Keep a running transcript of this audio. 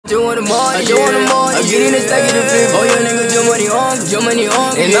Just want the money, I get in the stack of the flip. Oh, your nigga, your money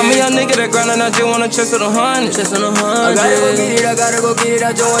on. And I'm a young nigga that grind and I just wanna chest on the hundred. I gotta go get it,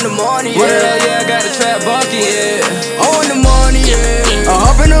 I just want the money, yeah. Yeah, I got the trap bucket, yeah. I want the money, yeah. I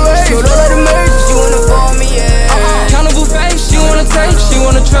hop in the race, so don't let it make. She wanna fall me, yeah. Accountable face, she wanna take, she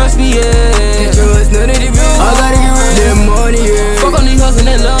wanna trust me, yeah. Can't trust none of the bills, I gotta get rid of that money, yeah. Fuck on these hustles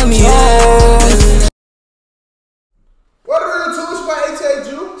that love me, yeah. What are the two? It's your boy Aka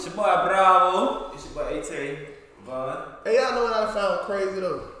Jui. It's your boy Bravo. It's your boy Vonte. Hey, y'all know what I found crazy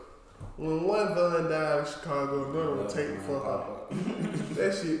though? When one villain died in Chicago, another one take the fuck out.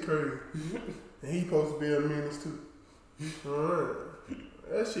 That shit crazy. And he supposed to be a menace too. Alright.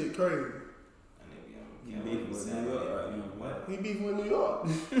 That shit crazy. He beefing with New York, right? What? He beefing with New York.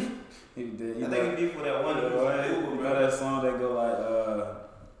 He did. I think he beefed with that one. You know that song that go like,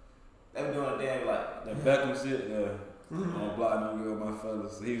 they been doing a damn like that Beckham shit, yeah. On Block No Girl, my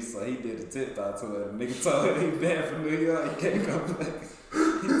fellas. He did the TikTok to it. The nigga told him he banned from New York. He can't come back.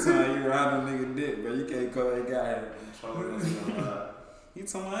 He told you around the nigga dick, but you can't come that guy here. He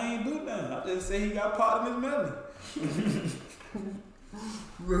told me I ain't do nothing. I just say he got part of his melody.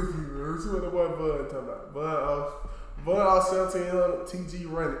 This is what the boy Bud talking about. Vonoff1700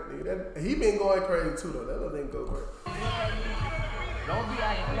 TG running. Nigga, he been going crazy too though. That little nigga go crazy. Don't be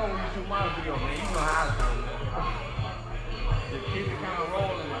acting low when you shoot my video, man. You know how it's done. Just keep it kind of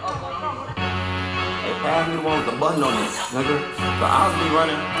rolling up on me. They pass me one with the button on it, nigga. The odds be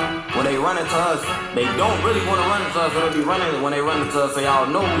running. When they run into us, they don't really want to run into us. They be running when they run into us. So y'all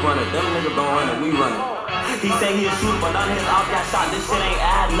know we running. Them niggas don't run it, we running. He say he a shooter, but none of his ops got shot. This shit ain't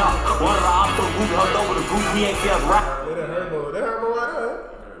adding up. One of the ops told Goofy hugged over the group. We ain't see us right. That Herbo right there.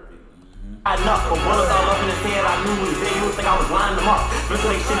 Adding up, but bullets all up in his head. I knew he was there. You would think I was lining them up. Look at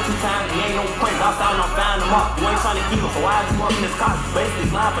they shit 2 times. And he ain't no point. Bounced out and I'm finding them up. You ain't trying to keep him, so why is you up in this car? Basically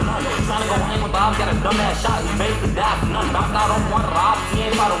slime for nothing. Trying to go hang with the ops. Got a dumbass shot. He basically died for nothing. Bounced out on one of the ops. He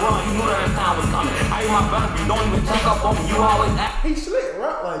ain't about to run. You knew that his time was coming. I ain't my brother. You don't even check up on me. You always act. He slick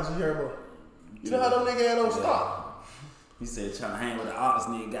rock like G Herbo. You know how them niggas had on stop. He said trying to hang with the ops,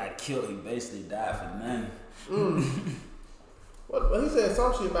 nigga got killed. He basically died for nothing. What he said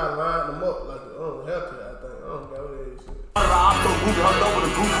some shit about lining them up like healthcare, I think. I don't know what that shit. One of the ops told Goofy hugged over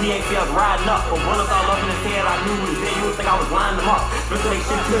the group. He ain't see us riding up. But bullets all up in his head. I knew he was dead. You would think I was lining them up. Look at they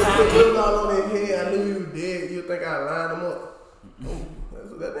shit 2 times. Bullets all on his head. I knew he was dead. You would think I lined them up.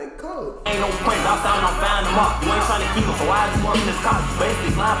 That ain't cold. Ain't no point. Bounced out and I'm finding them up. You ain't trying to keep him, so why is you up in this car? You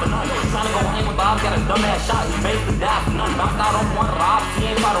basically slime for nothing. Trying to go hang with the ops. Got a dumbass shot. He basically died for nothing. Bounced out on one of the ops. He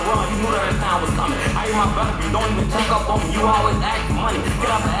ain't about to run. You knew that his time was coming. I ain't my brother. You don't even check up on me. You always ask for money. Get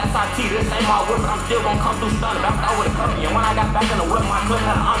out the SIT. This ain't my whip, but I'm still gonna come through stunning. Bounced out with a company. And when I got back in the whip, my clip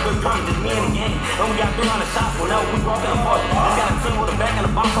had an good drum. Just me and the gang. And we got 300 shots. Whenever we broke in the force. Just got a team with a back and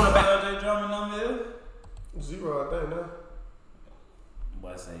a box on the back. Drumming number is? 0, I think now.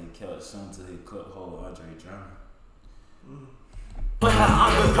 Boy say he killed soon till he could hold Andre drumming. Clip had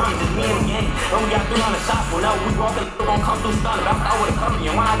an good drum. Just me and the gang. And we got 300 shots. Whenever we broke in, we gon' come through stunning. Bounced out with a company.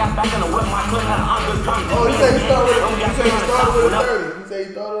 And when I got back in the whip, my clip had an good drum. Oh, he said he started with a 30. He said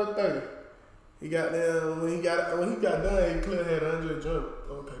he started with a 30. He got down when he got done. He clear had 100 jump.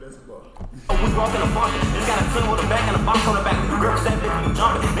 Okay, that's a ball. We broke in the function. Just got a team with a back and a box on the back. We grip set, bitch, we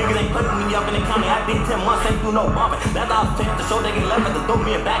jumping. Niggas ain't putting me up in the county. I did 10 months, ain't do no bumping. That's all I'm saying to show they get left at the door.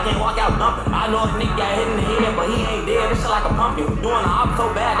 Me and back ain't walk out dumping. I know a nigga got hit in the head, but he ain't dead. This shit like a pumpkin. We doing the op so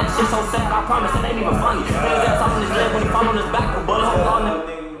bad, that shit so sad. I promise it ain't even funny. Niggas ass off on his leg when he fall on his back. A bullet hole on him.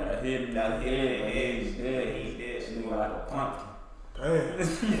 He's dead. Nigga like a pumpkin. Damn,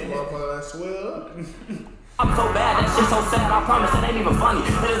 motherfucker, that swell up. I'm so bad, that shit so sad, I promise it ain't even funny.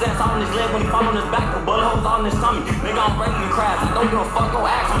 Hit his ass on his leg when he fall on his back, the bullet holes on his tummy. Nigga, I'm breaking the crash, I don't give a fuck, go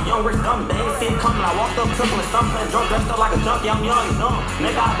ask on young rich dummy. They ain't see it coming, I walked up triple and stuff, playing drunk, dressed up like a junkie, I'm young and dumb.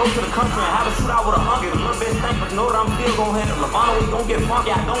 Nigga, I go to the country and have a shootout with a hunky. The little bitch think, but know that I'm still gon' hit it. Levano, we gon' get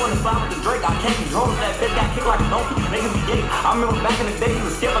funky, I don't wanna slide with the Drake, I can't control it. That bitch got kicked like a donkey, niggas be getting. I remember back in the day, he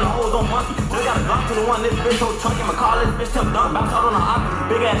was skipping the hoes on monkey. Just got a gun to the one, this bitch so chunky, I'ma call this bitch Tim Dunk. Bounce out on the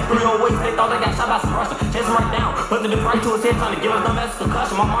opposite, big ass 308, they thought they got shot by some Russian. Chase him right down, put the bitch right to his head, trying to give us dumb ass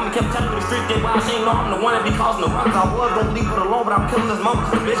concussion. My mama kept telling me the street get wild, she ain't know I'm the one that be causing the ruckus. I was gonna leave it alone, but I'm killing this moment,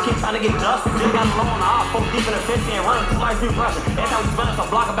 cause the bitch keep trying to get justice. Just got alone on the op, folk deep in the 50 and running through life, we rushing. Every time we spin us a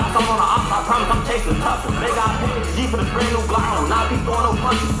block about something on the op, I promise I'm chasing the toughest. They got paid the G for the brand new Glock, not be throwing no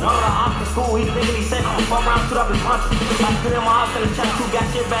punches. One of the ops in school, he thinking he said, I'm fuck around, shoot up his punches. I put in my house in the chest, 2 got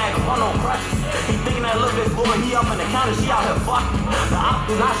shit bags, 1 on crutches. He thinking that little bitch boy, he up in the counter, she out here fucking. The op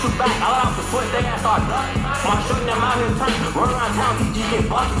do not shoot back, I let off the switch, they ass start ducking. My shooting them out here turn, run around town, TG get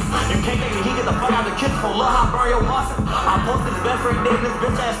buckets. You can't make me, he get the fuck out the kitchen for love, I burn your muscle. I posted his best friend dead, this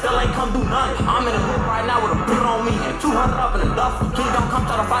bitch ass still ain't come do nothing. I'm in the hood right now with a bullet on me and 200 up in the duffel. Please don't come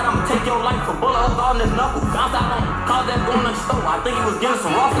try to fight, I'ma take your life for bullet holes on this knuckle. Bounce out on him, cause that going in the store, I think he was getting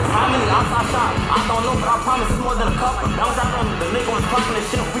some ruffles. How many ops I shot? I don't know, but I promise it's more than a couple. Bounce out on him, the nigga was fucking this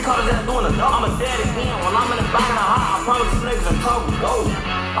shit, we caught his ass doing a dog. I'ma dead again, when I'm in the back of the hot, I promise you niggas in trouble, go.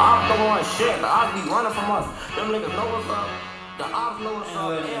 Ops don't want shit, the ops be running from us. Them niggas know what's up, the ops know what's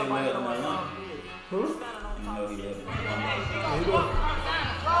up, everybody know what's up. You know he let it.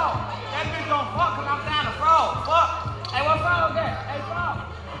 That bitch gon' fuck cause I'm down the frog. Fuck. Hey, what frog that? Hey, frog.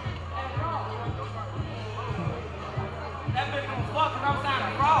 Hey, frog. That bitch gon' fuck cause I'm down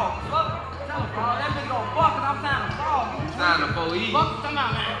the frog. Fuck. Tell him, frog. That bitch gon' fuck cause I'm down the frog. Sign the 4E. Fuck, come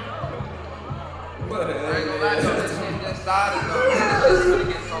out, man. What the I ain't gonna lie, hell? this shit just started though. It's gonna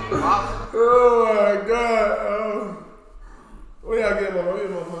get something awesome. Oh my god. What y'all get,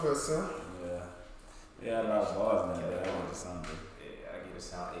 motherfucker, son? Yeah, I got bars now, but I want the sound. Yeah, I give it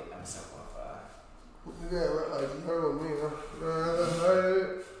sound 8. I'm 7.5. You got like you heard of me, huh?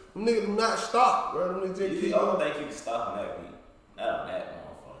 Them niggas do not stop, bro. Them niggas just keep I don't going. think you can stop on that beat. Not on that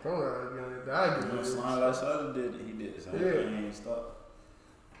motherfucker. Come on, again. I get You know, it. Slime like Shudder did it. He did the same thing. He ain't stop.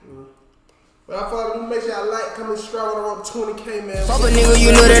 But I thought you make sure I like, comment, subscribe when I want 20K, man. Fuck a nigga, you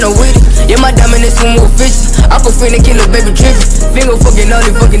know that I'm with it. Yeah, my diamond is some more fishes. I go finna kill a baby trippin'. Finger fucking all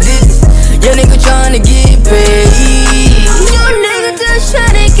the fucking digits. Yeah, nigga tryna get